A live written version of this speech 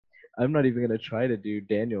I'm not even gonna try to do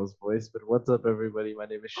Daniel's voice, but what's up, everybody? My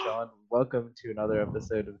name is Sean. Welcome to another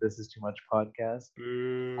episode of This Is Too Much podcast.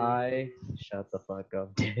 Boo. I shut the fuck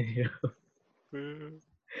up, Daniel. Boo.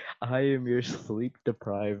 I am your sleep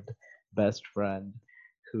deprived best friend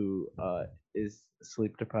who is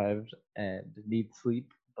sleep deprived and needs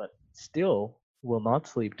sleep, but still will not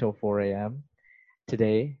sleep till 4 a.m.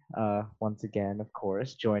 Today, once again, of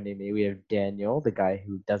course, joining me, we have Daniel, the guy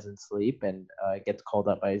who doesn't sleep and gets called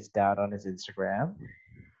up by his dad on his Instagram.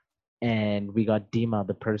 And we got Dima,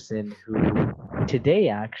 the person who today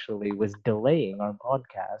actually was delaying our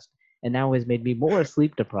podcast and now has made me more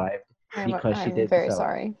sleep deprived because she I'm did very so.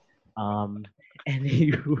 sorry. Um,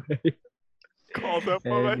 anyway, Called up by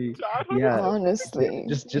my any, dad. yeah, Honestly,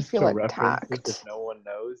 just I just feel to like reference this, if tact. no one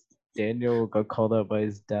knows, Daniel got called out by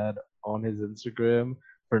his dad on his Instagram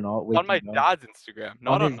for not On my waking up. dad's Instagram, On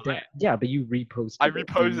not on his mine. dad, yeah, but you I reposted it, so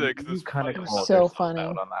reposted it because you it's kind of funny. It was called so yourself funny.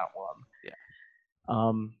 out on that one.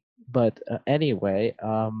 Yeah. But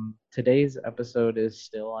today's episode is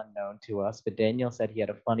still unknown to us. But Daniel said he had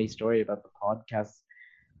a funny story about the podcast.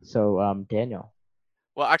 So, Daniel,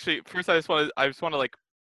 Well, actually, first I just want to like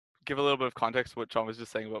give a little bit of context to what John was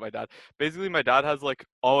just saying about my dad. Basically, my dad has like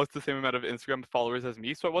almost the same amount of Instagram followers as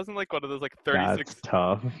me, so it wasn't like one of those like that's 36.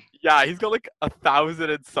 tough. Yeah, he's got like 1,000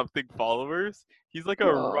 and something followers. He's like a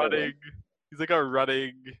Whoa. running. He's like a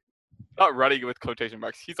running. Not running with quotation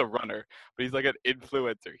marks. He's a runner, but he's like an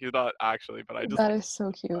influencer. He's not actually, but I just That like is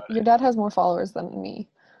so cute. about Your it. dad has more followers than me.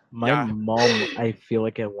 My Yeah, mom, I feel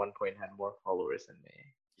like at one point had more followers than me.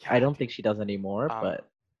 I yeah, don't dude. think she does anymore, Um, but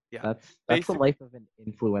yeah. that's the Basic. life of an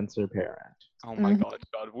influencer parent. Oh my Mhm. God,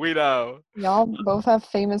 God, we know. Y'all both have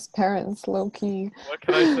famous parents, low key. What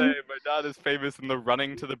can I say? My dad is famous in the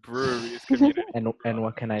running to the breweries community. And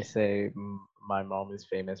what can I say? My mom is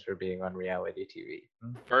famous for being on reality TV.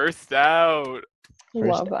 First out. First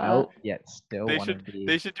Love that. out, yet still They want to should. be.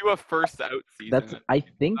 They should do a first out That's. season. And I come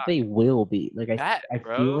think back. they will be. Like Bet, I feel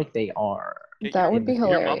bro. like they are Get That would in be the your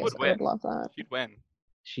mom future. hilarious. would I win. would love that. She'd win.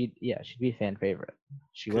 She'd be a fan favorite.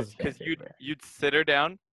 She was Cause, a fan cause you'd favorite. you'd sit her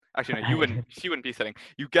down. Actually, no, you wouldn't. She wouldn't be sitting.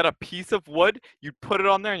 You get a piece of wood. You'd put it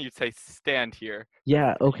on there, and you'd say, "Stand here."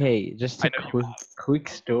 Yeah. Okay. Just I a know you quick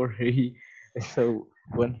story. So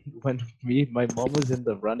when my mom was in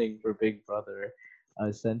the running for Big Brother,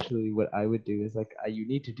 essentially what I would do is like you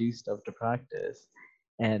need to do stuff to practice,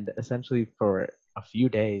 and essentially for a few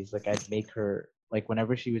days, like I'd make her like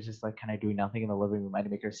whenever she was just like kind of doing nothing in the living room,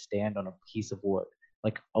 I'd make her stand on a piece of wood,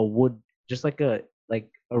 like a wood, just like a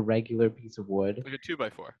regular piece of wood, like a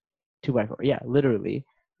 2x4. 2 by 4. Yeah, literally,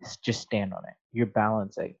 just stand on it. You're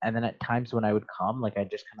balancing, and then at times when I would come, like I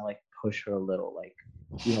just kind of like push her a little, like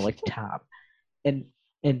like tap. And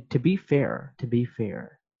to be fair,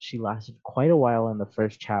 she lasted quite a while in the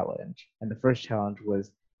first challenge, and the first challenge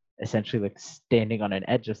was essentially like standing on an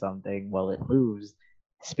edge of something while it moves,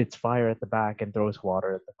 spits fire at the back, and throws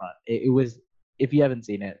water at the front. It was, if you haven't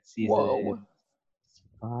seen it, Whoa. season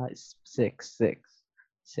five, six,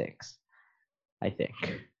 I think.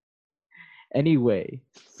 Anyway,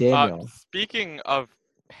 Daniel. Speaking of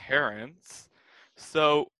parents,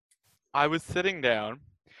 so I was sitting down,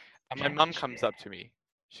 and my mom comes up to me.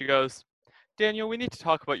 She goes, "Daniel, we need to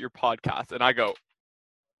talk about your podcast." And I go,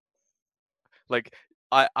 like,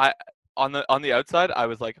 I on the outside, I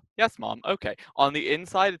was like, "Yes, mom, okay." On the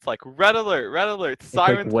inside, it's like red alert, It's like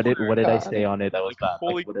sirens what did I God. say on it that alert. was Like, bad? Like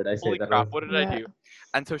holy what did I say holy that crap, was what did I Yeah. do?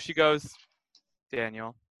 And so she goes,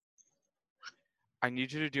 "Daniel, I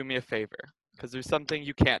need you to do me a favor because there's something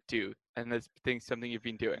you can't do, and there's something you've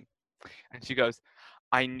been doing." And she goes,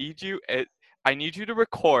 I need you it, I need you to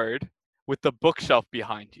record with the bookshelf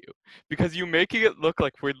behind you because you making it look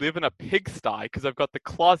like we live in a pigsty because I've got the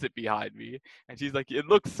closet behind me. And she's like, it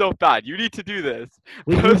looks so bad. You need to do this.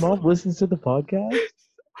 Wait, I your was mom listens to the podcast?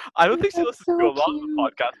 I don't think she That's listens to a so lot of the cute.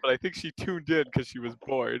 podcast, but I think she tuned in because she was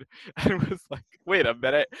bored and was like, wait a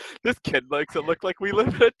minute, this kid makes it look like we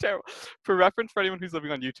live in a terrible. For reference, for anyone who's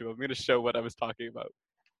living on YouTube, I'm going to show what I was talking about.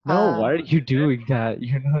 No, why are Um, you doing that?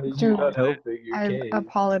 You're dude, not helping your I case.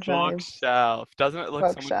 apologize. Bookshelf. Doesn't it look so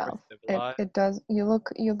much more Bookshelf. civilized? It does. You look,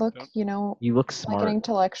 Don't You look like an smart.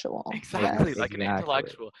 intellectual. exactly like an Yes. Exactly.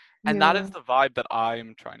 intellectual, and that is You the vibe that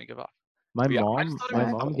I'm trying to give off. My But yeah, I just mom, thought it my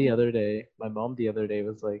was mom funny. the exactly. other day, my mom the other day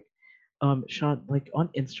was like, Sean, like on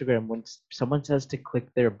Instagram, when someone says to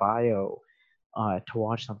click their bio, to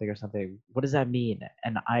watch something or something, what does that mean?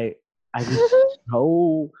 And I was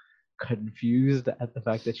so confused at the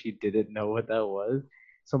fact that she didn't know what that was.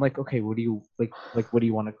 So I'm like, okay, what do you like what do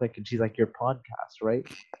you want to click? And she's like, your podcast, right?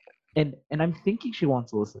 And I'm thinking she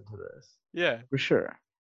wants to listen to this Yeah, for sure,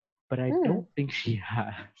 but I Hmm. don't think she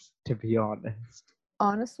has, to be honest.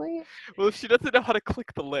 honestly, Well, if she doesn't know how to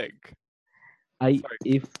click the link. Sorry.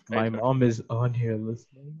 If my Sorry. mom is on here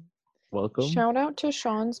listening, welcome. shout out to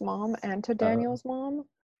Sean's mom and to Daniel's mom.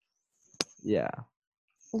 Yeah,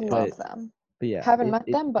 Love But- them. but yeah, Haven't met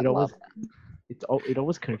them, but it always love them. it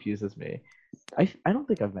always confuses me. I don't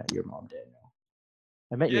think I've met your mom, Daniel.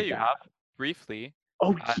 I met Yeah, your you dad. have briefly.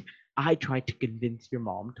 Oh, Uh, I tried to convince your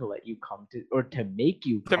mom to let you come to, or to make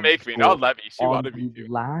you To come make me, school not let me. She on wanted me the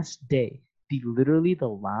to. last day, literally the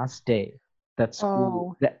last day that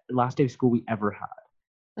school, that last day of school we ever had.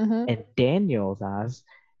 Mm-hmm. And Daniel's ass,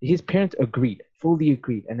 his parents agreed, fully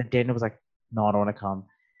agreed, and then Daniel was like, "No, I don't want to come."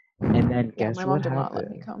 And then Yeah, guess my what mom did not let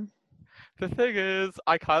happened? me come. The thing is,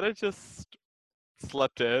 I kind of just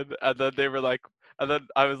slept in, and then they were like, and then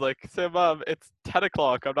I was like, "So, Mom, it's 10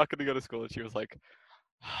 o'clock. I'm not going to go to school." And she was like,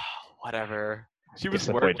 "Whatever." She was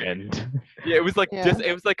working. Disappointed. Yeah, it was like Yeah.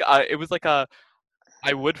 it was like a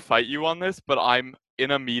I would fight you on this, but I'm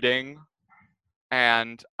in a meeting,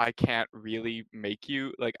 and I can't really make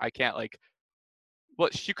you like I can't like. Well,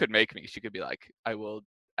 she could make me. She could be like, "I will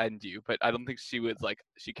end you," but I don't think she was like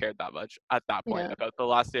she cared that much at that point Yeah. about the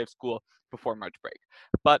last day of school before March break.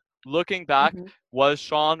 But looking back, Mhm. was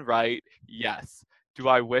Sean right? Yes. Do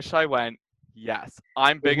I wish I went? Yes.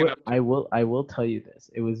 I'm big enough to. I will tell you this.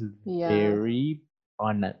 It was Yeah. very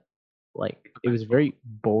it was very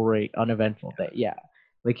boring, uneventful day. Yeah.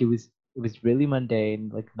 Like it was really mundane,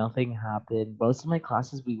 like nothing happened. Most of my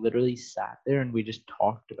classes we literally sat there and we just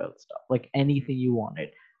talked about stuff. Like anything you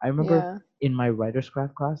wanted. I remember Yeah. in my writer's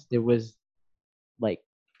craft class there was like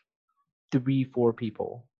 3-4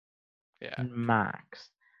 people Yeah.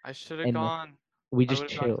 max. I should have And gone. we I just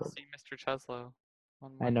would have gone to chilled. see Mr. Cheslow.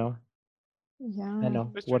 On I Monday. know. Yeah. I know.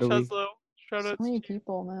 Mr. What are we? Cheslow, shout So out many to you.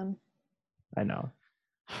 people, man. I know.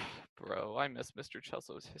 Bro, I miss Mr.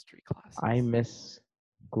 Cheslow's history classes. I miss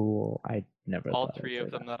school. I never All thought I'd three say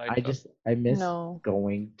of them that I I took. just I miss No.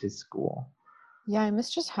 going to school. Yeah, I miss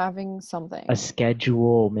just having something. A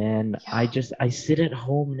schedule, man. Yeah. I sit at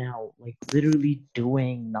home now, like literally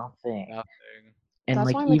doing nothing. Nothing. And That's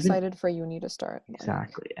like why I'm even excited for uni to start. Like,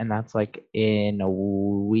 exactly. And that's like in a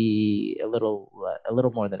little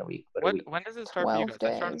more than a week, but a week. When does it start for you guys?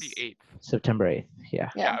 12 I started the days. 8th. September 8th. Yeah.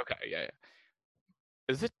 Yeah. Okay. Yeah.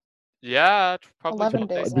 Is it? Yeah, probably 11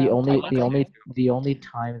 12 days The now, only technically. the only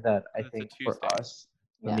time that I It's a think for Tuesday. us,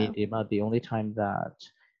 for Yeah. me and Dima, the only time that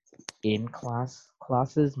in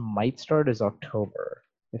classes might start is October,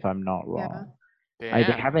 if I'm not Yeah. wrong.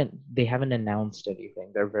 Damn. They haven't announced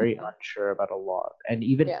anything. They're very unsure about a lot. And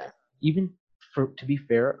even Yeah. to be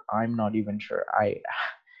fair, I'm not even sure. I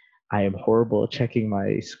am horrible at checking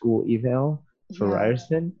my school email for Yeah.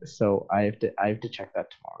 Ryerson, so I have to check that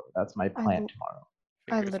tomorrow. That's my plan tomorrow.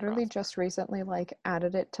 I Fingers literally crossed. just recently like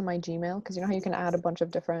added it to my Gmail because you know how you can add a bunch of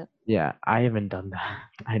different. Yeah, I haven't done that.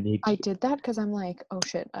 I need to. I did that because I'm like, oh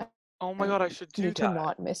shit, I Oh my god, I should do need to that.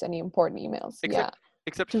 not miss any important emails.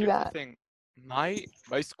 Except do here's the that. thing. My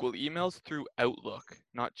school email's through Outlook,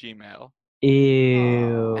 not Gmail.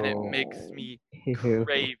 Ew. And it makes me Ew.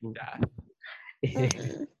 crave death.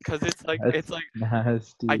 Mm. Because it's like That's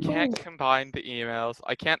nasty. I can't combine the emails.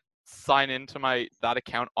 I can't sign into that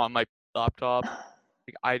account on my laptop.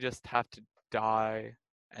 Like, I just have to die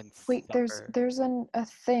and Wait, suffer. there's a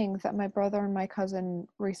thing that my brother and my cousin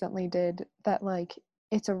recently did that like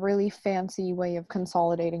it's a really fancy way of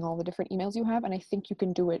consolidating all the different emails you have, and I think you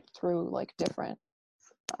can do it through like different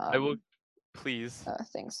I will, please,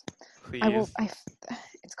 things. please. I will.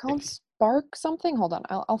 It's called Spark something. Hold on,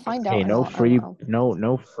 I'll find Hey, out. no and free I'll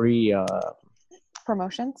no free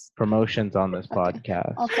promotions. promotions on this Okay.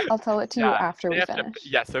 podcast. I'll tell it to you after they we have to- finish.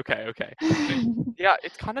 yes, okay. Yeah,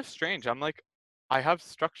 it's kind of strange. I'm like, I have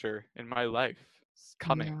structure in my life. It's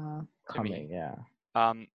coming to me. Yeah.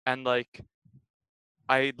 And like,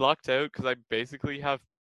 I lucked out because I basically have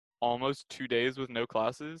almost 2 days with no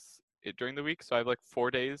classes during the week. So I have like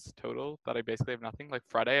 4 days total that I basically have nothing. Like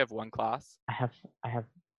Friday, I have 1 class. I have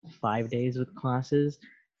 5 days with classes.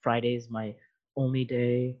 Friday is my only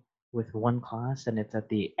day with 1 class, and it's at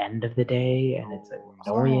the end of the day, and it's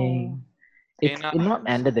annoying. It's not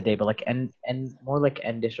end of the day, but like end more like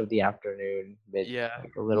endish of the afternoon, mid. Yeah.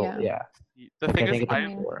 Like a little, yeah. The thing I think is, it's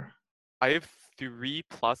like 4. I have 3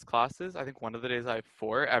 plus classes. I think one of the days I have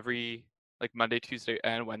 4 every like Monday, Tuesday,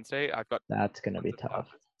 and Wednesday. I've got. That's gonna be tough.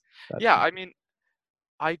 I mean,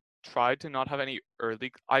 I tried to not have any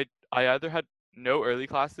early. I either had no early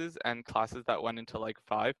classes and classes that went into like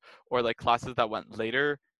 5, or like classes that went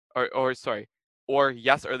later, or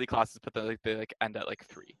yes, early classes, but they like end at like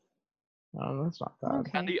 3. Oh, that's not bad.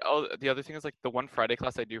 Okay. And the other thing is like the one Friday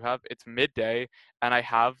class I do have, it's midday, and I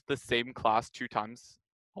have the same class 2 times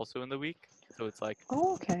also in the week. So it's like,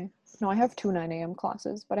 Oh, okay. No, I have two 9 a.m.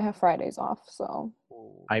 classes, but I have Fridays off, so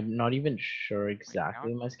oh, I'm not even sure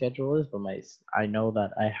exactly my schedule is, but I know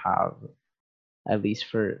that I have at least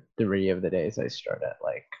for 3 of the days I start at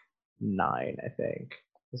like 9. I think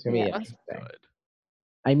it's gonna be Yeah. that's interesting. good.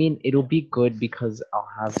 I mean, it'll be good because I'll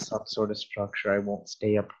have some sort of structure. I won't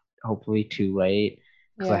stay up hopefully too late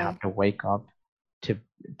because I yeah. have to wake up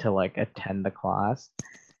to like attend the class.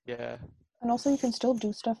 Yeah. And also, you can still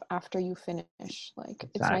do stuff after you finish. Like,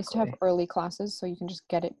 it's nice to have Exactly. early classes so you can just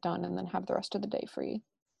get it done and then have the rest of the day free.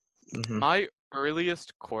 Hmm. My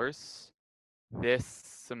earliest course this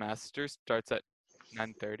semester starts at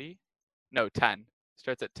 9:30. No, 10.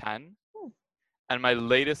 Starts at 10. Hmm. And my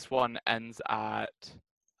latest one ends at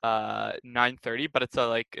 9:30, but it's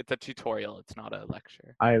a tutorial. It's not a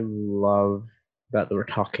lecture. I love that we're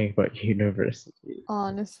talking about university.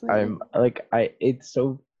 Honestly. I'm like it's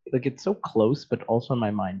so it's so close, but also in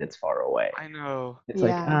my mind it's far away. I know. It's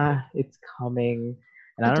like Yeah. it's coming,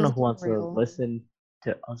 and It I don't know does who get wants to real. listen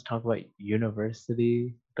to us talk about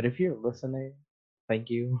university, but if you're listening, thank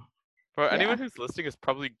you. For Yeah. anyone who's listening is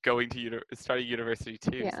probably going to starting university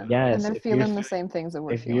too. Yeah. So Yes, And they're if you're feeling the same things that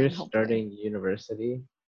we're if you're feeling, hopefully. starting university,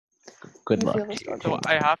 good You luck feel the to you. struggle. So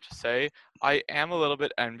I have to say, I am a little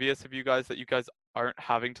bit envious of you guys that you guys aren't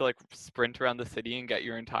having to like sprint around the city and get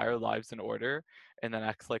your entire lives in order in the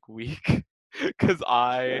next like week. Cause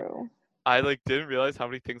True. I like didn't realize how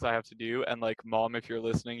many things I have to do. And like, mom, if you're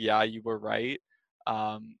listening, yeah, you were right.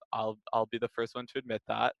 I'll be the first one to admit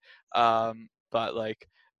that. But like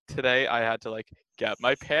today I had to like get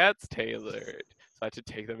my pants tailored. So I had to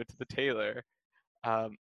take them into the tailor.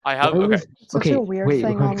 I have Why okay. was It's such a okay? weird Wait,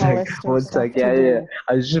 thing one on the sec, list of one stuff sec. to Yeah, do. yeah.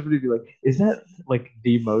 I was just gonna be like, is that like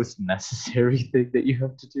the most necessary thing that you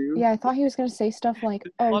have to do? Yeah, I thought he was gonna say stuff like,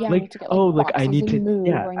 "Oh yeah, I Like, need to get oh, like like I boxes need to, and move,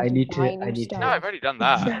 yeah, or I need to buy I new need No, to. I've stuff." already done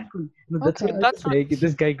that. Exactly. No, that's Okay. what That's I'm not saying.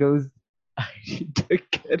 This guy goes, I need to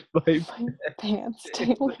get my. My pants It's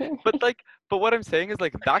tailored. but what I'm saying is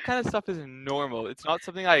like that kind of stuff is normal. It's not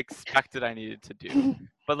something I expected I needed to do.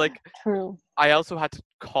 But like True. I also had to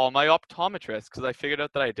call my optometrist because I figured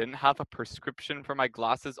out that I didn't have a prescription for my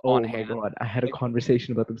glasses on Oh my hand. god! I had a Like,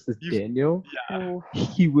 conversation about this with you Daniel. yeah. Oh.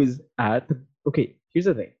 He was at the. Okay, here's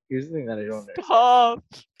the thing. Here's the thing that I don't understand. Stop.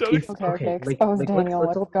 Don't It's Okay, okay. expose Daniel. Let's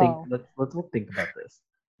Let's all think. go. Let's all think about this.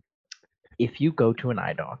 If you go to an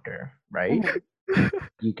eye doctor, right? Mhm.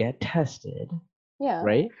 You get tested, Yeah.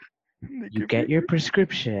 right? They You give me get your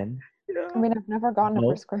prescription. yeah. I mean, I've never gotten a No,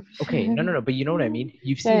 prescription. okay, no, but you know what I mean.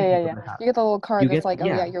 You've Yeah, seen yeah, yeah, people yeah. that have. You get the little card You that's get like, "Oh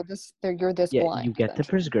yeah, yeah, you're this yeah. blind." You get the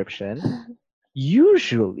Essentially. prescription.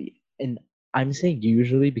 Usually, and I'm saying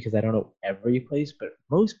usually because I don't know every place, but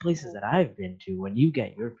most places that I've been to, when you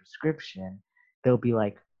get your prescription, they'll be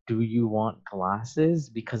like, "Do you want glasses?"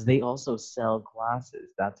 Because they also sell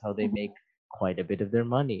glasses. That's how they Mhm. make quite a bit of their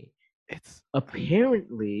money. It's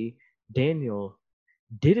Apparently, Daniel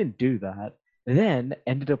didn't do that, then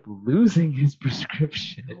ended up losing his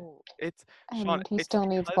prescription. no. It's Sean, And he it's still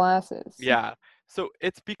needs because glasses. yeah. So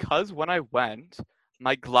it's because when I went,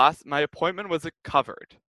 my appointment was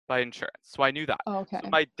covered by insurance. So I knew that. Okay. So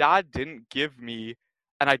my dad didn't give me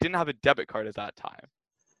and I didn't have a debit card at that time.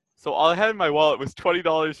 So all I had in my wallet was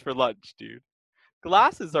 $20 for lunch, dude.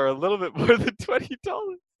 Glasses are a little bit more than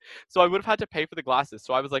 $20. So I would have had to pay for the glasses.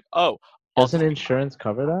 So I was like, "Oh, I'll Doesn't just insurance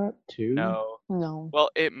cover that too? no." No. Well,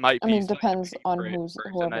 it might I be, mean, so I have to depends pay on for it first and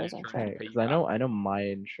then whoever's insurance Okay, insurance. will pay you because back. I know my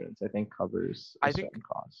insurance I think covers a I think certain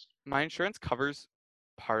cost. my insurance covers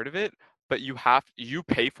part of it, but you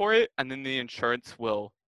pay for it and then the insurance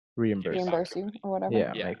will give it back Reimburse. Reimburse to you money. or whatever.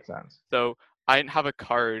 Yeah, Yeah. makes sense. So I didn't have a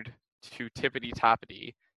card to tippity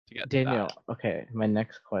tappity to get to that. Daniel, okay, my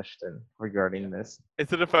next question regarding this.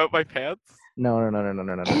 Is it about my pants? No. You'll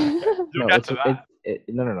No, get to that.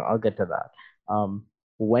 no, I'll get to that.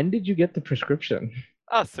 When did you get the prescription?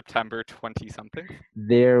 September 20 something.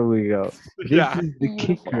 There we go. This Yeah. is the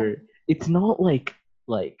Beautiful. kicker. It's not like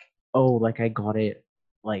oh, like I got it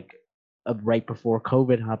like right before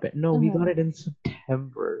COVID happened. No, he got Mhm. it in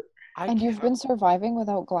September. I And you've cannot been surviving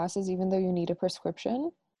without glasses even though you need a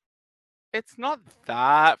prescription? it's not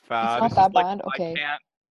that It's bad. not It's just that like bad? I Okay. can't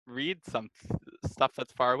read some stuff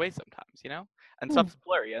that's far away sometimes, you know? And Hmm. stuff's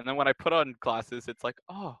blurry. And then when I put on glasses, it's like,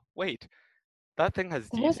 "Oh, wait. That thing has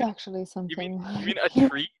There is detail." actually You mean something. you mean a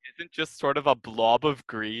tree isn't just sort of a blob of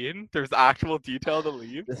green? There's actual detail in the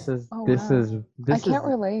leaves? Oh This wow. is I this can't is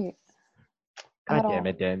relate God at damn all.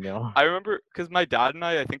 it, Daniel. I remember because my dad and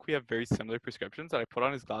I think we have very similar prescriptions. And I put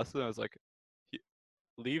on his glasses and I was like,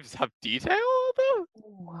 "Leaves have detail on them?"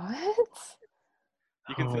 What?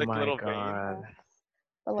 You can see Oh like my little veins. god.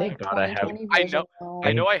 But Thank like God I have- 20/20 I vision. know- no.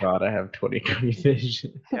 I know Thank I God I have 20/20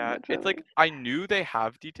 vision. Yeah, it's like Literally. I knew they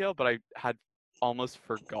have detail, but I had almost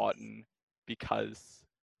forgotten because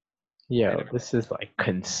Yo, never- this is like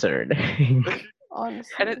concerning.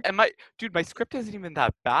 Honestly. and my script isn't even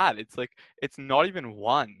that bad. It's like it's not even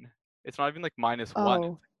 1. It's not even like -1.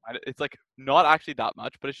 Oh, It's like not actually that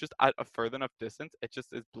much, but it's just at a further enough distance. It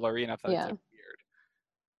just is blurry enough that it's Yeah. like weird.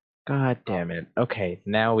 God damn it. Okay,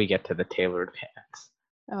 now we get to the tailored pants.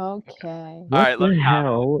 okay. What Alright, let the me have it.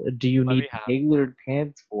 hell do you Let need me have it. tailored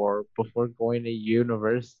pants for before going to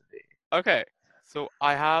university? Okay, so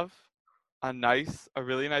I have a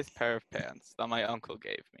really nice pair of pants that my uncle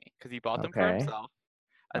gave me because he bought them for Okay. himself,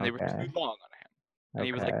 and they were too Okay. long on him. And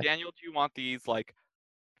he was like, Okay. Daniel, do you want these? Like,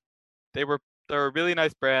 they're a really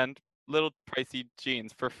nice brand, little pricey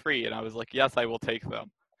jeans for free. And I was like, yes, I will take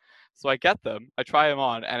them. So I get them, I try them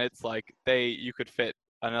on, and it's like you could fit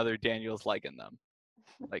another Daniel's leg in them.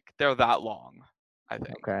 Like they're that long, I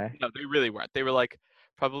think. Okay. No, they really weren't. They were like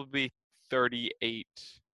probably 38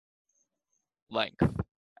 length,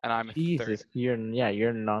 and I'm 30. Jesus, you're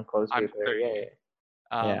not close to I'm 38.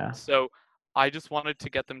 Yeah. So I just wanted to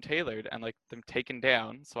get them tailored and like them taken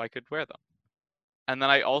down so I could wear them. And then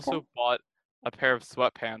I also bought a pair of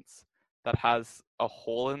sweatpants that has a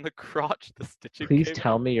hole in the crotch. The stitching Please came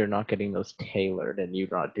tell out. me you're not getting those tailored and you're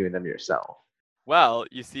not doing them yourself. Well,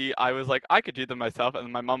 you see, I was like, I could do them myself, and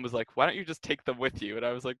then my mom was like, why don't you just take them with you? And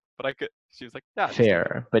I was like, but I could. She was like, yeah, just take them.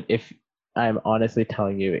 Fair, but if I'm honestly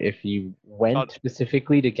telling you, if you went Not-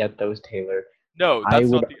 specifically to get those tailored, No, I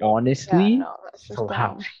that's would not the. honestly Yeah, no, that's just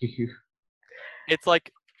slap dumb. you. It's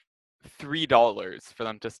like $3 for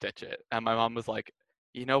them to stitch it, and my mom was like,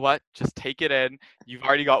 you know what? Just take it in. You've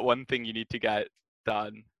already got one thing you need to get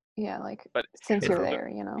done. Yeah, like But since it's you're the- there,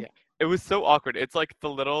 you know. yeah. It was so awkward. It's like the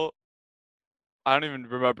little. I don't even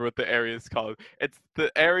remember what the area is called. It's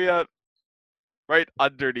the area right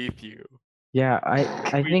underneath you. Yeah, I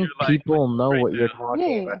Between think your legs, people like, know right what you're there.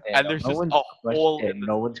 talking Yeah. about. And Daniel. there's no just one's a hole in the.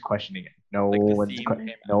 no one's questioning it. No Like the one's seam que- came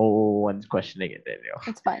out. no one's questioning it, Daniel.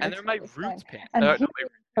 It's fine. And it's they're my fine, it's roots fine. pants. And No, he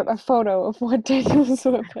my put a photo of what Daniel's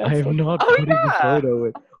sweatpants I have look not Oh, put in the yeah!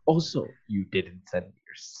 photo. Also, you didn't send me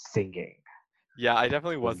your singing. Yeah, I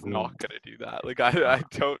definitely was not gonna do that. Like I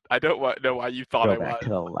don't know why you thought Go I back was. to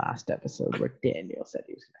the last episode where Daniel said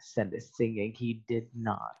he was gonna send us singing. He did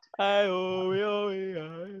not.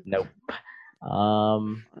 Nope.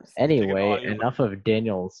 Anyway, audio. enough of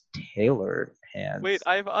Daniel's tailored pants. Wait,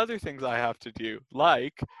 I have other things I have to do,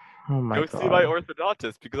 like oh my go god. see my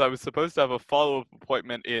orthodontist because I was supposed to have a follow-up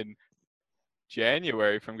appointment in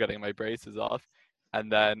January from getting my braces off,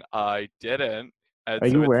 and then I didn't. And Are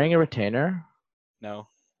so you it's wearing a retainer? no.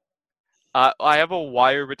 I have a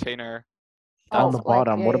wire retainer On the like,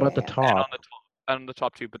 bottom. What yeah, about the yeah. and top? on the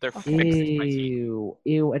top too, but they're Okay. fixed to my teeth.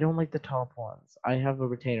 Ew, I don't like the top ones. I have a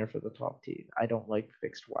retainer for the top teeth. I don't like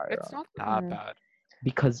fixed wire It's on not it. that Mm. bad.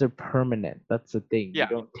 Because they're permanent. That's the thing. Yeah.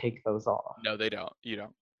 You don't take those off. No, they don't. You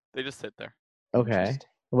don't. They just sit there. Okay. Interesting.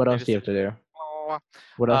 What They else do you have just to do? Oh.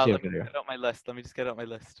 What else do you have Let me to do? get out my list. Let me just get out my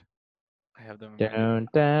list. I have them. in my-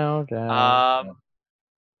 Down.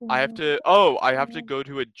 I have to. Oh, I have to go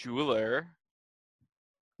to a jeweler.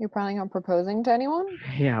 You're planning on proposing to anyone?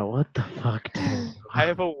 Yeah, what the fuck, dude? I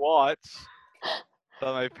have a watch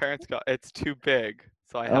that my parents got. It's too big,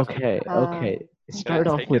 so I have to. Okay. Start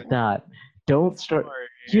off take with it? that. Don't start. Sorry.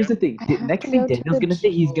 Here's the thing. I have Next to thing go to Daniel's the gonna say,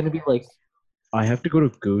 he's gonna be like, jewelers. I have to go to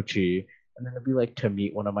Gucci, and then it'll be like to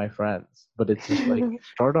meet one of my friends. But it's just like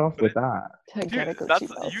start off with that. To get a Dude, Gucci that's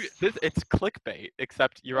belt. it's clickbait,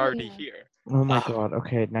 except you're already Yeah. here. Oh my Ah. god.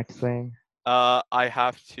 Okay, next thing. I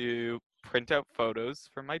have to print out photos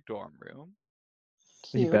for my dorm room.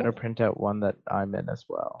 You Cute. better print out one that I'm in as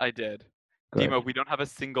well. I did. Good. Demo, we don't have a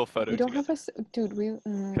single photo We don't have together a dude.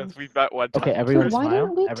 because we met one time. Okay, everyone Dude, why smile.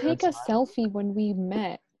 didn't we Everyone take a smile. selfie when we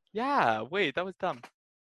met? Yeah, wait, that was dumb.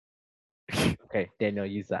 Okay, Daniel,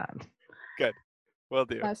 use that. Will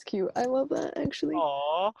do. That's cute. I love that actually.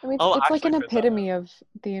 Aww. I mean, I'll it's like an actually print that out. epitome of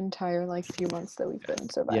the entire like few months that we've been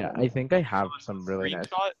surviving. Yeah, I think I have some really nice.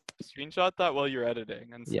 Screenshot that while you're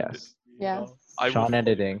editing and send it Yes. to me. Yeah. I will Sean fully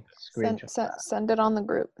editing. print Screenshot. Send it on the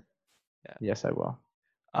group. Yes, I will.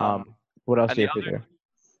 it. What else and do you the have to do? other-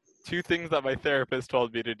 2 things that my therapist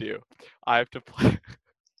told me to do. I have to play.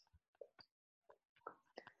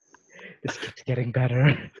 This keeps getting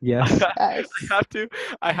better. Yes. Guys.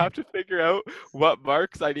 I have to figure out what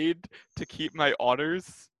marks I need to keep my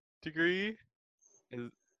honors degree,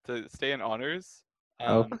 to stay in honors.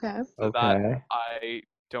 Okay. So that Okay. I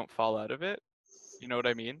don't fall out of it. You know what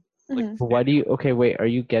I mean? Mhm. Why do you? Okay, wait. Are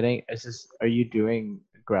you doing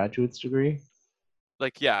a graduate's degree?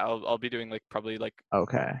 Like, yeah, I'll be doing like probably like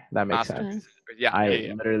Okay, that makes sense. masters. Yeah, I yeah,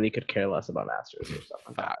 yeah. literally could care less about masters or stuff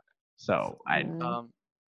like that. Fact. So I Mm.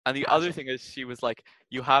 And the other Passing. thing is, she was like,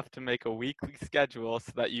 you have to make a weekly schedule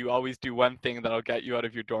so that you always do one thing that'll get you out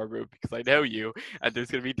of your dorm room, because I know you, and there's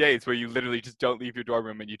gonna be days where you literally just don't leave your dorm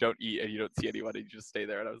room and you don't eat and you don't see anyone and you just stay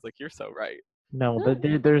there. And I was like, you're so right. no, but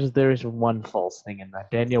there's one false thing in that.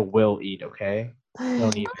 Daniel will eat. Okay,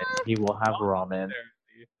 don't even. He will have ramen.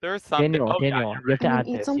 There's something. Daniel, Oh yeah, Daniel, you have to I mean, add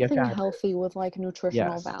eat this. You have to something add healthy with like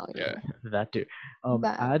nutritional Yes. value. Yeah. that too.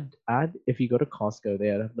 That. Add if you go to Costco, they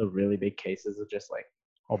have the really big cases of just like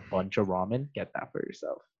a bunch of ramen. Get that for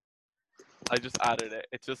yourself. I just added it.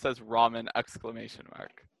 It just says ramen exclamation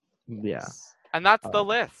mark. Yeah. And that's the Um,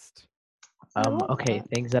 list. I love Okay, that.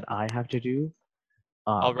 things that I have to do.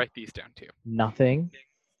 I'll write these down too. Nothing.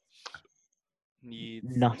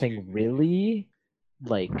 Needs Nothing to really.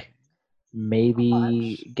 Like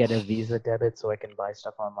maybe get a Visa debit so I can buy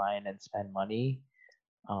stuff online and spend money.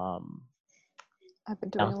 I've been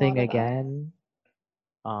doing Nothing a lot of that. again.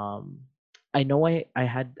 I know I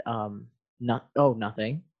had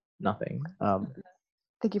nothing. I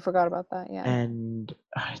think you forgot about that. Yeah. And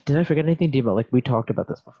did I forget anything, Dima? Like we talked about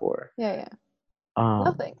this before. Yeah.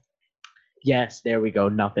 Nothing. Yes, there we go.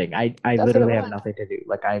 Nothing. I That's what literally it have was. nothing to do.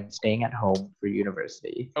 Like I'm staying at home for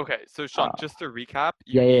university. Okay, so Sean, Uh, just to recap,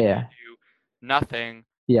 you yeah, need yeah. to do nothing,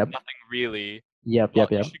 Yep. nothing really. Yep. Well,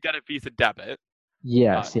 Yep. you Yep. should get a Visa debit.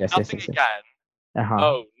 Yes. Yes. Yes. Nothing Yes. Yes. again. Uh-huh.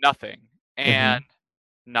 Oh, nothing. And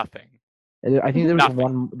nothing. I think there was Nothing.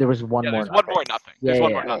 one. There was one Yeah, more. there's one more nothing. Yeah, There's one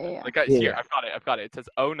yeah, more yeah. nothing. Yeah. Like guys, Yeah, here, yeah. I've got it. It says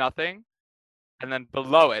oh nothing, and then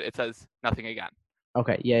below it, it says nothing again.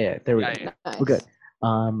 Okay. Yeah. There we Yeah, go. yeah. Nice. We're good.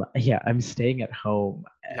 Yeah, I'm staying at home.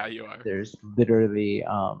 And Yeah, you are. There's literally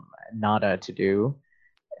nada to do,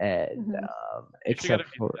 and Mhm. You should get a except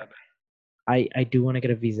Visa for debit. I do want to get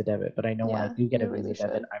a Visa debit, but I know when I Yeah, do get a you really Visa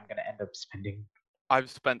debit, should. I'm gonna end up spending I've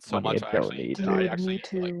spent so money much. I I don't actually, need. I Dude, actually me like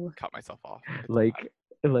too. cut myself off. It's bad.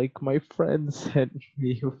 Like my friend sent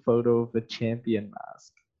me a photo of a Champion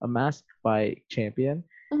mask, a mask by Champion,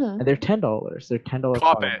 Mhm. and they're $10. They're $10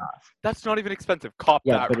 Cop cotton it. mask. That's not even expensive. Cop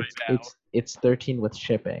Yeah, that but right now. it's 13 with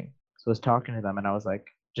shipping. So I was talking to them and I was like,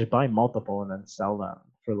 just buy multiple and then sell them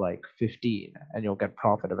for like 15 and you'll get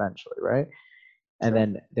profit eventually, right? And True.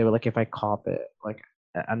 then they were like, if I cop it, like,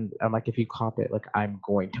 and I'm like, if you cop it, like, I'm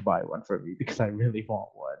going to buy one for me because I really want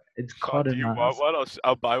one. It's Sean, cotton do you mask. want one?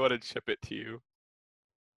 I'll buy one and ship it to you.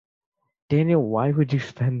 Daniel, why would you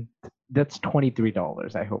spend? That's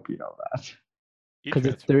 $23. I hope you know that. Because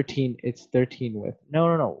it's E-transfer. 13. It's 13 with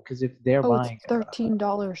no. Because if they're Oh, buying it's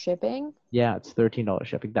 $13 shipping. yeah, it's $13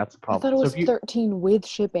 shipping. That's the I problem. thought it So was if you 13 with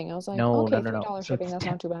shipping. I was like, no, okay, no. $3 So shipping. it's That's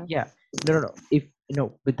not too bad. yeah, no. If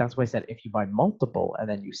no, but that's why I said if you buy multiple and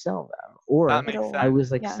then you sell them, That or makes It'll- sense. I was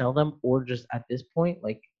like yeah. sell them, or just at this point,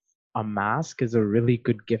 like a mask is a really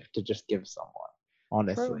good gift to just give someone.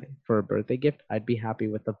 Honestly, for a birthday gift, I'd be happy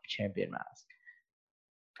with the Champion mask.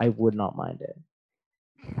 I would not mind it.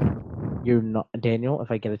 You're not Daniel. If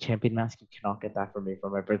I get a Champion mask, you cannot get that for me for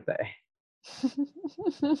my birthday.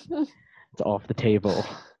 It's off the table.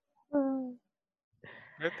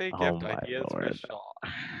 Birthday Oh gift my ideas for lord.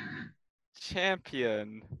 Sean.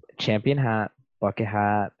 Champion. Champion hat, bucket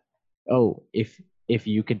hat. Oh, if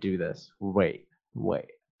you could do this, wait,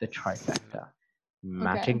 the trifecta: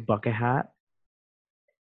 matching bucket hat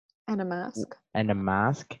And a mask. and a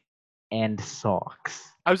mask and socks.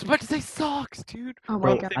 I was about to say socks, dude. Oh my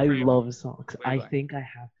Bro, god. I love socks. I Wavelength. think I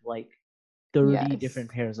have like 30 Yes.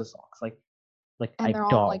 different pairs of socks. Like And I they're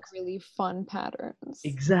have all like dogs. really fun patterns.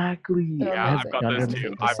 Exactly. They're Yeah, I have I've got Gundam those too.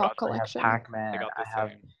 Wing, The I've sock got I have collection. Pac-Man. I got the I have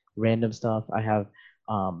same. random stuff. I have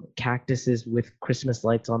cactuses with Christmas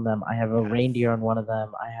lights on them. I have a Yes. reindeer on one of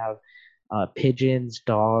them. I have pigeons,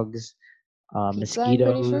 dogs, Pizza, I'm pretty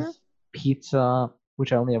mosquitoes, sure. pizza,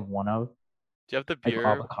 which I only have one of. Do you have the Like beer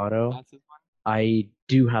avocado. glasses one? I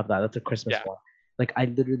do have that. That's a Christmas Yeah. one. Like I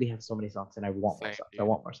literally have so many socks, and I want more Same, socks. I dude.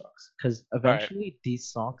 want more socks because right. eventually these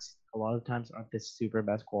socks a lot of times aren't this super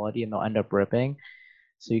best quality, and they'll end up ripping.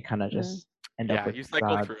 So you kind of just end up Yeah, with you cycle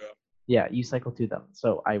sad- through them. Yeah, you cycle through them.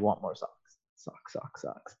 So I want more socks.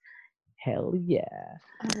 Socks. Hell yeah.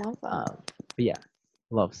 I love that. But yeah,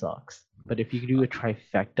 love socks. But if you could do a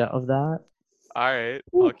trifecta of that, All right,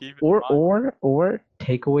 ooh, I'll keep it in mind. or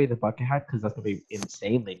take away the bucket hat because that's gonna be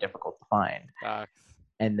insanely difficult to find, Facts.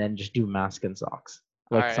 and then just do mask and socks,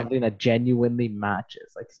 like Alright. something that genuinely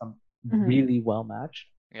matches, like some Mhm. really well matched.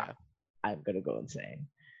 Yeah. I'm gonna go insane.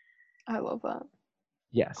 I love that.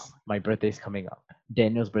 Yes, my birthday's coming up.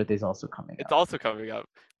 Daniel's birthday's also coming It's up. also coming up.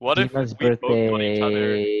 What if Dima's we both got each other?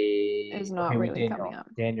 birthday is not okay, wait, really coming up.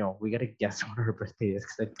 Daniel, we gotta guess what her birthday is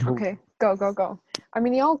because I don't. Okay, go. I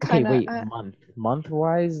mean, y'all Okay, kind of. wait,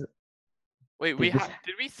 month-wise, Wait, did this?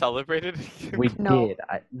 did we celebrate it? We No. did.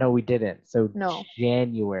 No, we didn't. So No.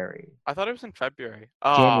 January. I thought it was in February.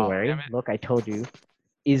 Oh, January. damn it. Look, I told you.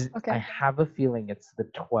 I Okay. have a feeling it's the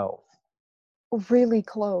 12th. Really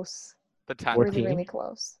close. The 10th. Really, 14th? really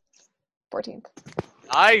close. 14th.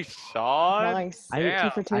 Nice, Sean. Nice.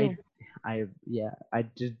 Damn. 2 for 2. I I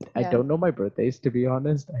Yeah. don't know my birthdays, to be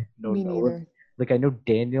honest. I don't Me know. neither. Like I know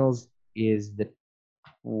Daniel's is the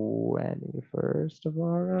 21st of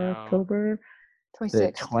No. October, the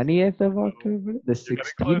 26th. 20th of October, the You're getting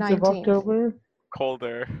 16th of 19th. October,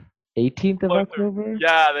 Colder. 18th of Closer. October.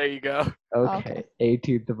 Yeah, there you go. Okay,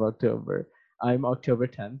 18th of October. I'm October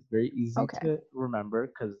 10th. Very easy Okay. to remember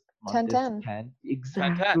because 10, month is 10. 10. 10,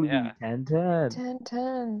 Exactly, yeah. 10-10.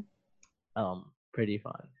 10. Pretty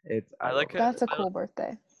fun. I I like love it. That's a I- cool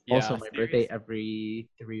birthday. Yeah, Also, my birthday seriously. every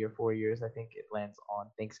 3 or 4 years, I think it lands on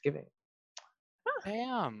Thanksgiving.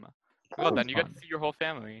 Damn. Cool. Well, then you get Fun. to see your whole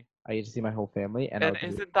family. I get to see my whole family, and I'll And do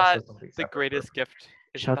isn't also that something the separate greatest gift?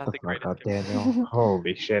 Isn't Shut that the the fuck greatest up, gift? Daniel.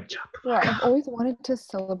 Holy shit! Shut the Yeah, fuck I've up. always wanted to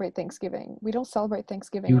celebrate Thanksgiving. We don't celebrate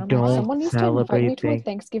Thanksgiving. You and I'm like, don't someone needs to invite me celebrate to a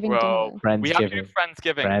Thanksgiving Bro, dinner. we have to do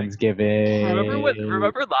Friendsgiving. Friendsgiving. Friendsgiving.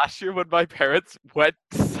 Remember last year when my parents went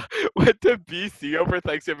went to BC over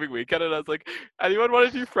Thanksgiving weekend, and I was like, anyone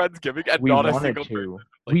want to do Friendsgiving? And We not a wanted single person. to.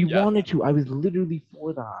 Like, We yes. wanted to. I was literally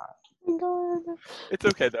for that. Oh my god. It's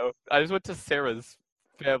okay though. I just went to Sarah's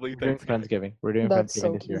family We're doing Thanksgiving. Friendsgiving. We're doing That's Friendsgiving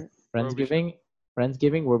so this year. cute. Bro, we should-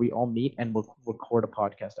 Friendsgiving, where we all meet and we'll record a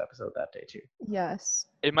podcast episode that day too. Yes.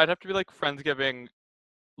 It might have to be like Friendsgiving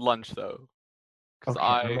lunch though, because Okay,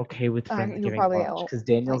 I'm okay with you'll Friendsgiving probably lunch all, because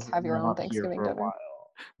Daniel's have your own not here Thanksgiving for a dinner. while.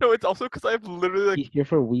 no, it's also because I have literally like He's here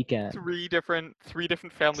for a weekend, three different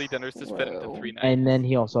family dinners to fit into True. 3 nights. and then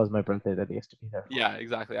he also has my birthday that he has to be there for. Yeah,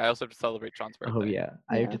 exactly. I also have to celebrate Sean's birthday. Oh yeah,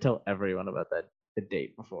 I have Yeah. to tell everyone about the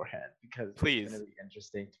date beforehand because Please. it's gonna be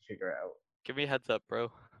interesting to figure out. Give me a heads up,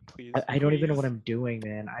 bro. Please. I don't even know what Please. I'm doing,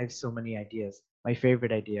 man. I have so many ideas. My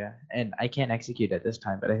favorite idea, and I can't execute at this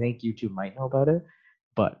time, but I think you two might know about it.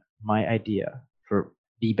 But my idea for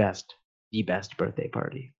the best birthday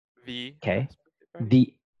party. V. Okay. best birthday party?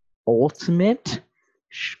 The ultimate.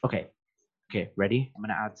 Okay. Okay. Ready? I'm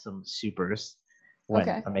gonna add some supers when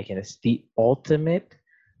Okay. I'm making this. The ultimate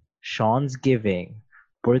Sean's Giving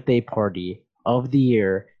birthday party of the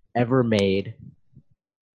year ever made.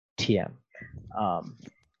 TM.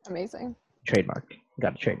 Amazing. Trademark.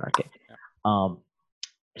 Got to trademark it.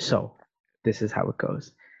 So this is how it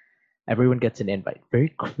goes. Everyone gets an invite, very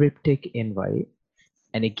cryptic invite,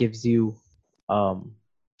 and it gives you a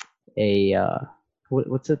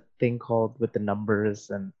what's a thing called with the numbers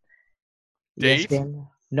and Date? Dan?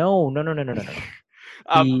 No.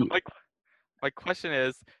 The- My question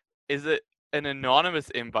is it an anonymous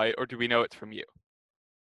invite or do we know it's from you?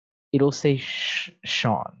 It'll say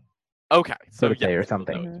Sean Okay, so birthday yes, or we'll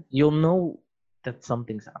something. know. Mhm. You'll know that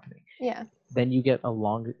something's happening. Yeah. Then you get a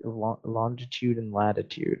longitude and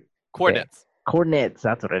latitude. Coordinates. Coordinates,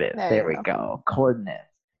 that's what it is. There There you we go. Coordinates.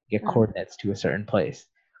 You get Mhm. coordinates to a certain place.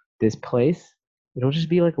 This place, it'll just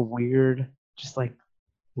be like a weird, just like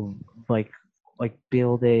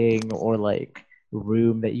building or like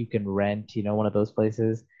room that you can rent, one of those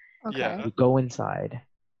places. Okay. Yeah. You go inside,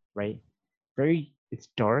 right? It's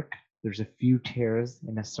dark. There's a few chairs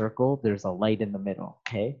in a circle. There's a light in the middle,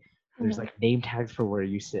 okay? There's Mhm. like name tags for where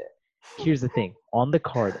you sit. Here's the thing. On the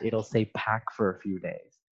card, it'll say pack for a few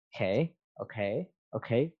days. Okay.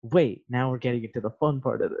 Wait, now we're getting into the fun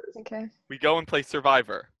part of this. Okay. We go and play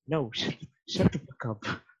Survivor. No, shut the fuck up.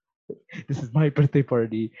 This is my birthday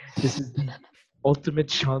party. This is the ultimate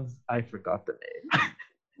Sean's. I forgot the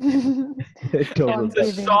name. Sean's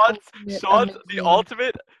Giving. Sean's Ultimate the amazing.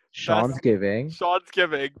 ultimate Sean's Giving. Sean's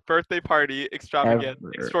Giving birthday party extravagant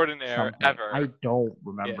Ever, extraordinaire something. ever. I don't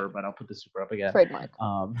remember, but I'll put the super up again. Trademark.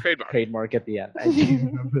 Trademark. At the end. I do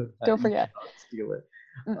remember that. Don't You forget. cannot steal it.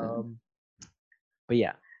 Mm-mm. But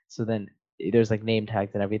yeah, so then there's like name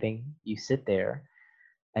tags and everything. You sit there,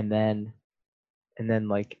 and then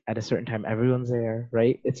like at a certain time, everyone's there,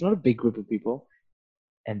 right? It's not a big group of people,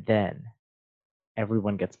 and then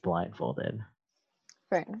everyone gets blindfolded,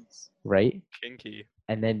 Very nice. right? Kinky.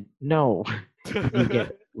 And then no, you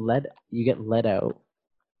get led out,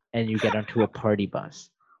 and you get onto a party bus.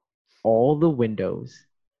 All the windows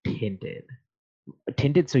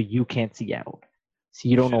tinted so you can't see out, so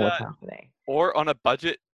you don't know what's happening. Or on a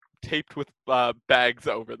budget taped with bags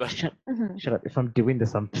over them. Mhm. Shut up! If I'm doing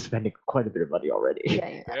this, I'm spending quite a bit of money already.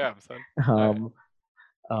 Yeah. Damn, son.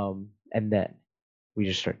 And then we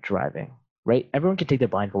just start driving right? Everyone can take their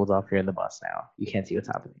blindfolds off here in the bus now. You can't see what's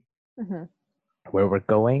happening. Hmm. Where we're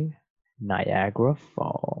going, Niagara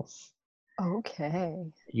Falls. Okay.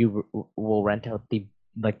 Will rent out the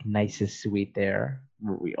like nicest suite there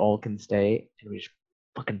where we all can stay and we just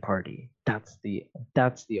fucking party. That's the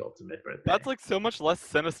ultimate birthday. That's like so much less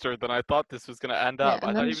sinister than I thought this was gonna end Yeah, up. I and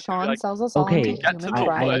thought then he was gonna be Sean like, sells us all Okay, into get to human the wood.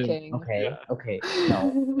 trafficking. okay, Yeah. okay.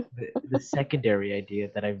 No, the secondary idea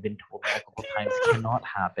that I've been told multiple times cannot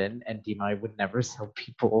happen, and Dima would never sell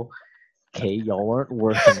people. Okay, y'all aren't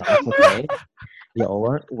worth enough. Okay, y'all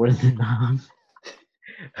aren't worth enough.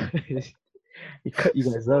 You cut you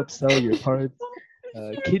guys up, sell your parts.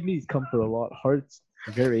 Kidneys come for a lot. Hearts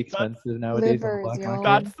very expensive nowadays on the Livers, black yo.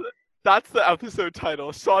 market. That's the episode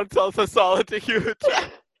title. Sean sells us all into human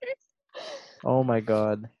trafficking. Oh my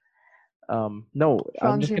god. No, I'm Sean's just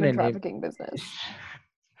gonna human name. trafficking business.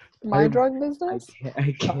 My drug business?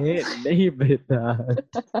 I can't name it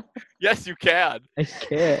that. Yes, you can. I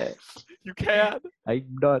can't. You can. I'm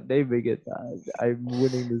not naming it that. I'm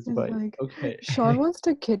winning this He's fight. like, Okay. Sean wants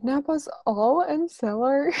to kidnap us all and sell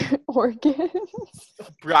our organs.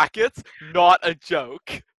 Brackets, not a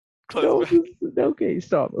joke. Close No, brackets. okay,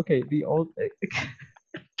 stop. Okay, the old. I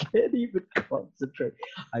can't even concentrate.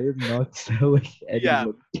 I am not selling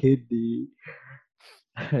anyone kidney.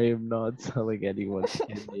 I am not selling anyone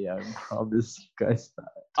kidney. I promise you guys that.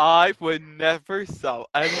 I would never sell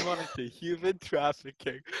anyone into human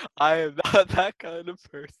trafficking. I am not that kind of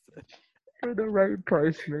person. For the right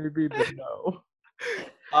price, maybe, but no.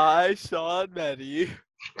 I, Sean Meddy,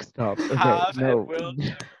 Stop. Okay, have no. and will.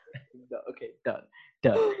 No, okay,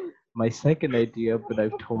 done. My second idea, but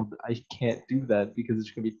I've told I can't do that because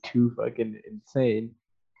it's gonna be too fucking insane,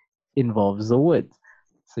 involves the woods.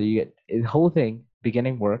 So you get the whole thing,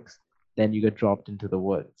 beginning works, then you get dropped into the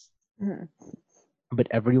woods. Mhm. But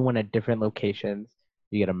everyone at different locations,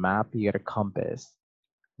 you get a map, you get a compass,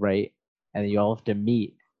 right? And you all have to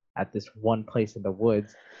meet at this one place in the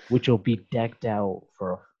woods, which will be decked out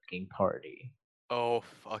for a fucking party. Oh,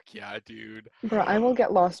 fuck yeah, dude. Bro, I will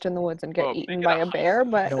get lost in the woods and get Bro, eaten make it by a a bear,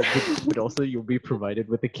 but No, but also you'll be provided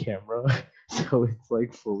with a camera, so it's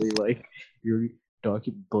like fully like your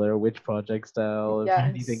Blair Witch Project style. If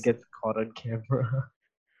anything yes. gets caught on camera,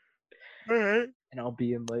 Alright. and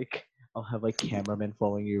I'll have like cameramen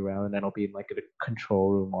following you around, and I'll be in like a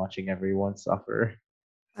control room watching everyone suffer.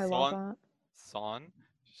 I love that. Sean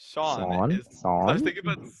Son, is. I was son. thinking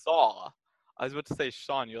about Saw. I was about to say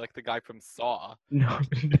Sean. You're like the guy from Saw. No,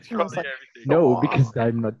 It's I was probably like, everything. no, Aw. because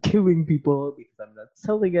I'm not killing people, because I'm not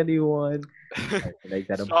selling anyone. I make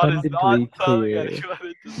that Sean is not abundantly telling clear. anyone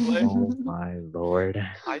into play. Oh my lord.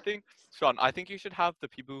 Sean, I think you should have the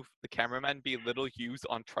the cameramen be little Hughes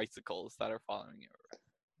on tricycles that are following you.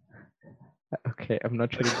 Okay, I'm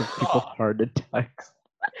not trying to give people heart attacks.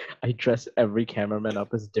 I dress every cameraman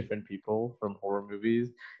up as different people from horror movies.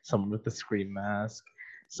 Someone with a scream mask.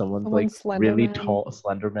 Someone's Someone like Slender really Man. tall,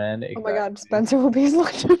 Slender Man. Oh my god, exactly. Spencer will be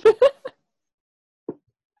Slender Man.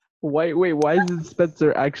 Wait, why isn't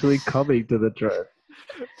Spencer actually coming to the trip?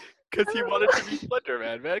 Because he wanted to be Slender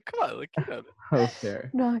Man, man. Come on, like you know. Oh, fair.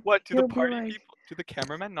 No, What do the he'll be party like, people? Do the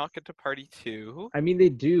cameramen not get to party too? I mean, they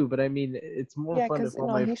do, but I mean, it's more yeah, fun if because all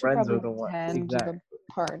no, my he should friends probably are the ones. attend Exactly.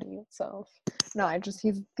 the party itself. No,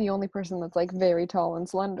 he's the only person that's like very tall and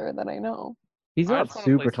slender that I know. He's I not just wanna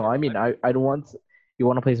play super tall. I mean, I don't want. You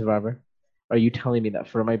want to play Survivor? Are you telling me that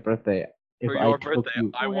for my birthday, if For I your took birthday,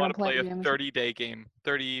 you? I We're want gonna to play play a games. 30-day game.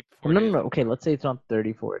 34 No. days. Okay, let's say it's not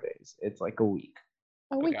 34 days. It's like a week.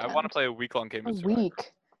 A Okay, weekend. I want to play a week-long game A of Survivor.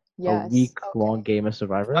 week. Yes. A week-long game of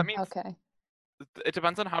Survivor. That means Okay. it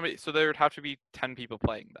depends on how many. So there would have to be 10 people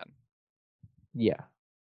playing then. Yeah.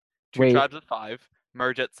 Two Wait. tribes at 5,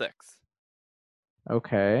 merge at 6.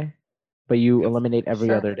 Okay. But you eliminate every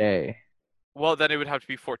Sure. other day. Well, then it would have to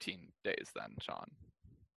be 14 days then, Sean.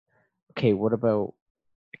 Okay, what about?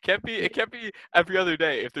 It can't be every other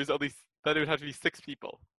day if there's only. Then it would have to be 6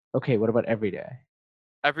 people Okay, what about every day?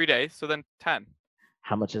 every day. So then 10.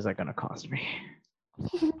 How much is that gonna cost me?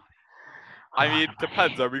 I mean,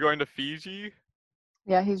 depends. Are we going to Fiji?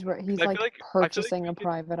 Yeah, he's I feel like like purchasing we a could-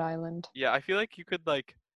 private island. Yeah, I feel like you could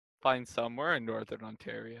like find somewhere in Northern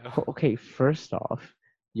Ontario. Okay, first off,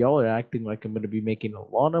 y'all are acting like I'm gonna be making a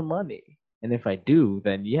lot of money. And if I do,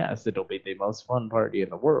 then yes, it'll be the most fun party in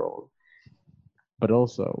the world. But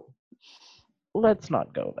also, let's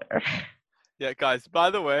not go there. Yeah, guys,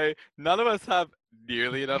 by the way, none of us have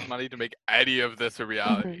nearly enough money to make any of this a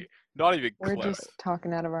reality. Not even We're close. just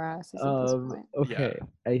talking out of our asses at this point. Okay,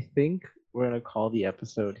 I think we're gonna call the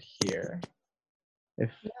episode here.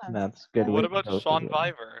 If Yeah, that's good. What with about both of Sean you.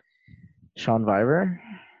 Viver? Sean Viver?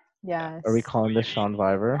 Yes. Are we calling you this Sean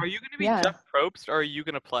Viver? Are you gonna be Yeah. Jeff Probst or are you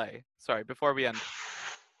gonna play? Sorry, before we end.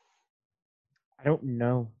 I don't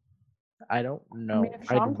know. I don't I know. mean, if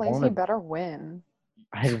Sean I'd plays, he wanna better win.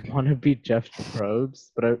 I'd wanna be Jeff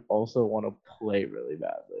Probst, but I also want to play really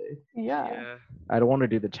badly. Yeah. I don't want to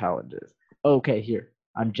do the challenges. Okay, here.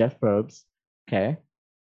 I'm Jeff Probst. Okay.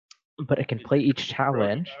 But I can play each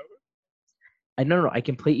challenge. No, I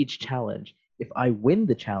can play each challenge. If I win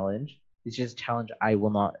the challenge, it's just a challenge I will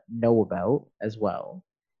not know about as well.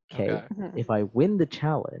 Okay. Okay. Mhm. If I win the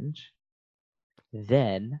challenge,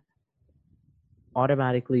 then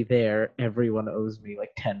automatically there everyone owes me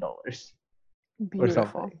like $10 or Beautiful.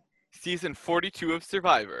 something. Season 42 of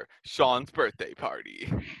Survivor, Sean's birthday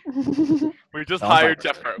party. We just Sean hired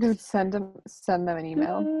Viver. Jeff Probst. Dude, send them an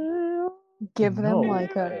email. Give them No.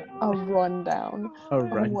 like a rundown A of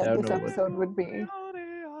what rundown this of what- episode would be,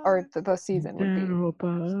 or the season would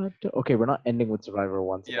be. Okay, we're not ending with Survivor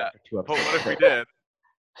once again Yeah, for 2 But episodes. what if we did?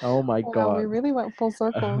 Oh my Wow, god. we really went full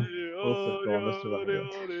circle. Full circle on the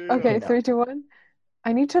Survivor. Okay, no. 3, 2, 1.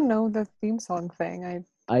 I need to know the theme song thing. I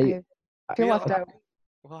feel We'll left have- out.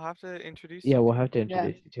 We'll have to introduce Yeah, you. we'll have to Yeah.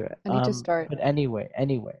 introduce you to it. I need to start. But anyway.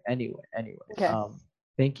 Okay.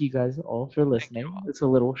 Thank you guys all for listening. all. It's a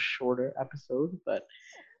little shorter episode, but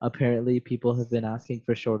apparently people have been asking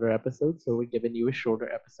for shorter episodes, so we're giving you a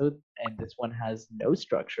shorter episode, and this one has no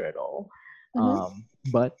structure at all. Mhm.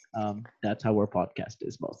 But that's how our podcast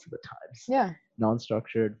is most of the times. Yeah.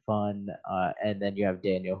 Non-structured, fun, and then you have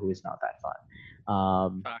Daniel, who is not that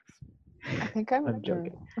fun. Facts. I think I'm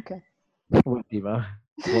joking. Okay. What, Dima?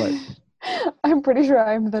 What? I'm pretty sure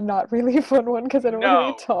I'm the not really fun one because I don't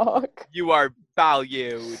really No. talk. You are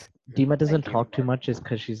valued. Dima doesn't Thank you. talk too much is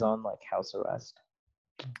because she's on like house arrest.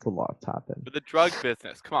 A lot's happened. For the drug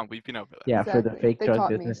business. Come on, we've been over that. Yeah, for the Exactly. fake They drug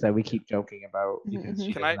taught me. business that we keep joking about Mhm, because mhm.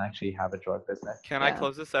 she Can I- doesn't actually have a drug business. Can I Yeah.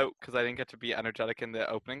 close this out? Because I didn't get to be energetic in the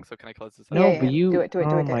opening, so can I close this out? No, Yeah, but you. do it, oh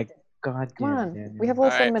do my it. god, Come on. Daniel. We have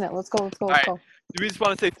less than a Alright. minute. Let's go. Alright. We just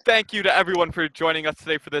want to say thank you to everyone for joining us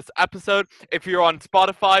today for this episode. If you're on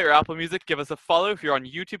Spotify or Apple Music, give us a follow. If you're on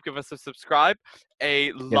YouTube, give us a subscribe.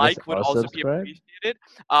 A like would a also be subscribe. appreciated.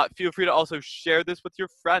 Feel free to also share this with your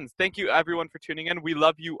friends. Thank you, everyone, for tuning in. We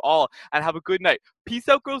love you all, and have a good night. Peace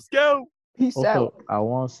out, Girl Scout. Peace Also, out. I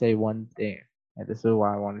want to say one thing, and this is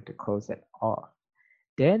why I wanted to close it off.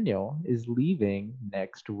 Daniel is leaving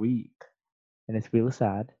next week, and it's real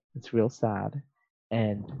sad. It's real sad.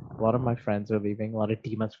 And a lot of my friends are leaving. A lot of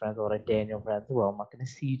Dima's friends, a lot of Daniel friends. We're all not going to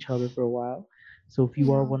see each other for a while. So if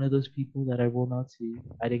you are Yeah. one of those people that I will not see,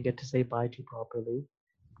 I didn't get to say bye to properly,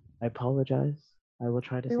 I apologize. I will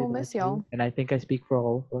try to We say will bye miss to you. y'all. And I think I speak for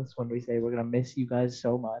all of us when we say we're going to miss you guys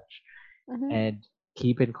so much. Mhm. And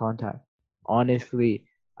keep in contact. Honestly,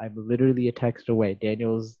 I'm literally a text away.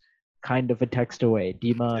 Daniel's kind of a text away.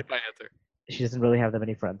 Dima, If I answer. she doesn't really have that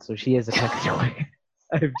many friends, so she is a text away.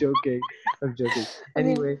 I'm joking. I mean,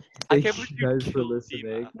 Anyway, I thank can't you believe you guys for killed listening.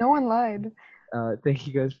 Dima. No one lied. Thank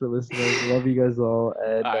you guys for listening. Love you guys all,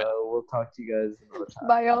 and Alright. we'll talk to you guys another time.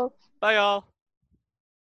 Bye, y'all. Bye, y'all.